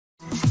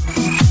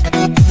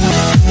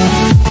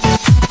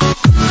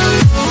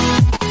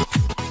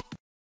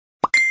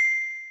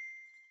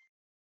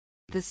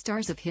The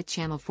stars of hit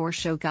Channel 4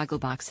 show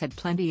Gogglebox had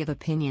plenty of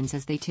opinions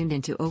as they tuned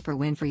into Oprah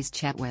Winfrey's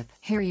chat with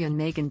Harry and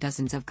Meghan.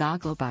 Dozens of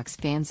Gogglebox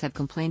fans have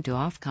complained to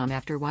Ofcom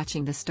after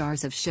watching the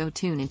stars of show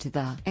tune into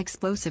the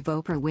explosive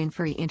Oprah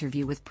Winfrey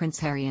interview with Prince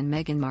Harry and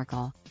Meghan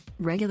Markle.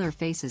 Regular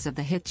faces of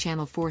the hit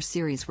Channel 4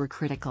 series were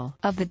critical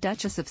of the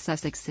Duchess of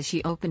Sussex as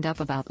she opened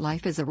up about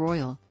life as a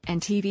royal,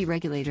 and TV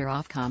regulator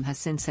Ofcom has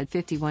since had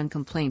 51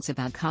 complaints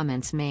about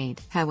comments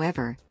made.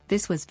 However,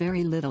 this was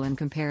very little in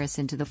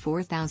comparison to the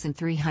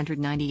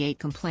 4,398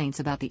 complaints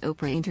about the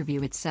Oprah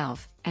interview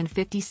itself, and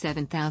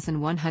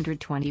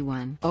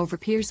 57,121 over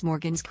Piers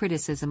Morgan's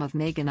criticism of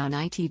Meghan on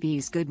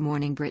ITV's Good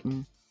Morning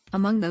Britain.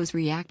 Among those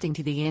reacting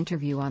to the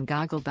interview on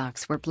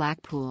Gogglebox were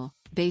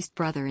Blackpool-based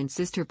brother and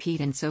sister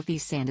Pete and Sophie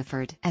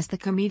Sandiford. As the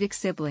comedic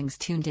siblings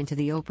tuned into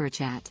the Oprah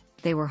chat,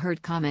 they were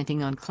heard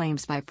commenting on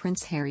claims by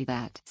Prince Harry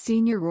that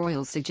senior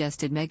royals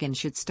suggested Meghan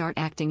should start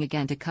acting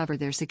again to cover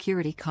their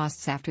security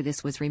costs after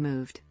this was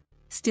removed.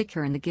 Stick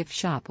her in the gift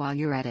shop while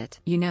you're at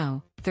it.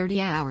 30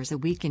 hours a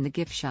week in the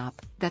gift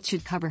shop, that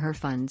should cover her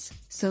funds,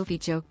 Sophie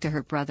joked to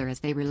her brother as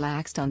they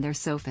relaxed on their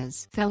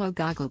sofas. Fellow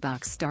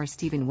Gogglebox star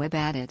Stephen Webb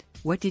added,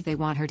 "What did they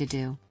want her to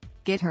do?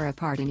 Get her a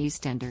part in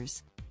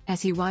EastEnders?"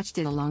 as he watched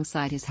it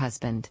alongside his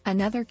husband.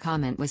 Another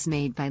comment was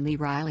made by Lee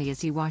Riley as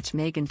he watched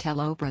Meghan tell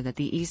Oprah that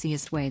the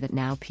easiest way that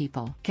now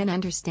people can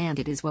understand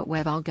it is what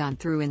we've all gone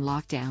through in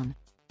lockdown.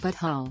 But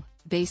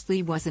Hull-based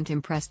Lee wasn't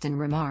impressed and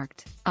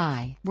remarked,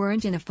 "I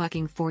weren't in a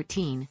fucking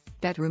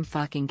 14-bedroom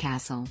fucking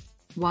castle."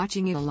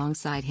 Watching it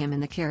alongside him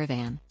in the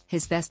caravan,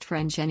 his best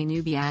friend Jenny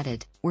Newby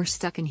added, "We're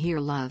stuck in here,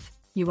 love.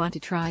 You want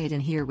to try it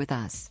in here with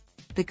us?"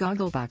 The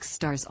Gogglebox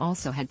stars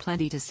also had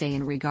plenty to say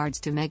in regards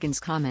to Meghan's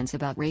comments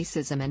about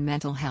racism and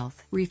mental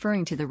health.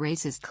 Referring to the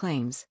racist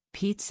claims,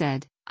 Pete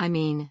said, "I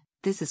mean,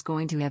 this is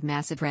going to have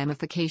massive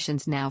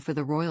ramifications now for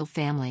the royal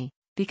family,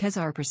 because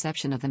our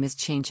perception of them is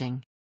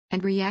changing."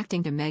 And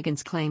reacting to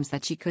Meghan's claims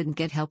that she couldn't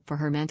get help for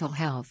her mental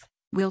health,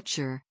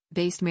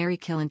 Wiltshire-based Mary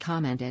Killen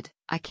commented,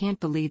 "I can't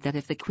believe that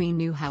if the Queen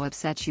knew how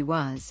upset she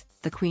was,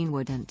 the Queen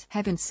wouldn't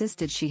have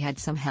insisted she had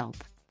some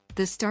help."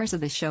 The stars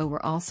of the show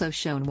were also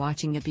shown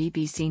watching a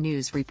BBC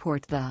News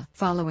report the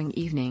following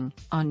evening,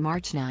 on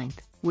March 9,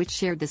 which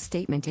shared the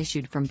statement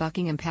issued from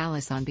Buckingham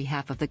Palace on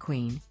behalf of the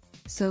Queen.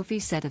 Sophie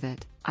said of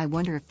it, "I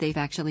wonder if they've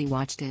actually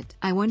watched it.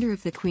 I wonder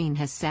if the Queen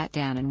has sat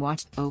down and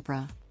watched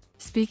Oprah."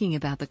 Speaking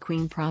about the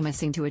Queen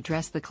promising to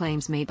address the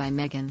claims made by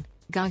Meghan,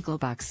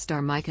 Gogglebox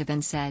star Micah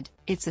then said,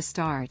 "It's a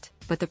start,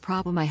 but the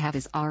problem I have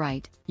is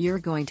alright, you're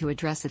going to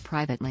address it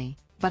privately,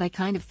 but I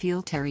kind of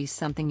feel Terry's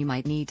something you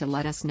might need to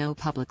let us know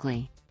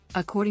publicly."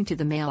 According to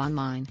the Mail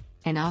Online,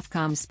 an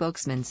Ofcom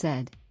spokesman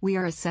said, "We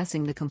are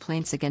assessing the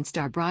complaints against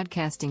our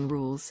broadcasting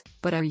rules,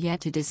 but are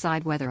yet to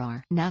decide whether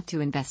or not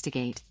to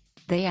investigate."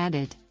 They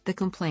added, the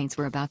complaints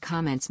were about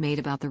comments made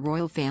about the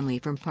royal family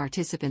from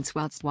participants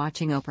whilst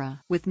watching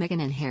Oprah with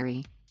Meghan and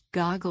Harry.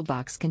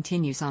 Gogglebox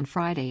continues on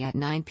Friday at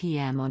 9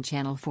 p.m. on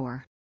Channel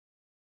 4.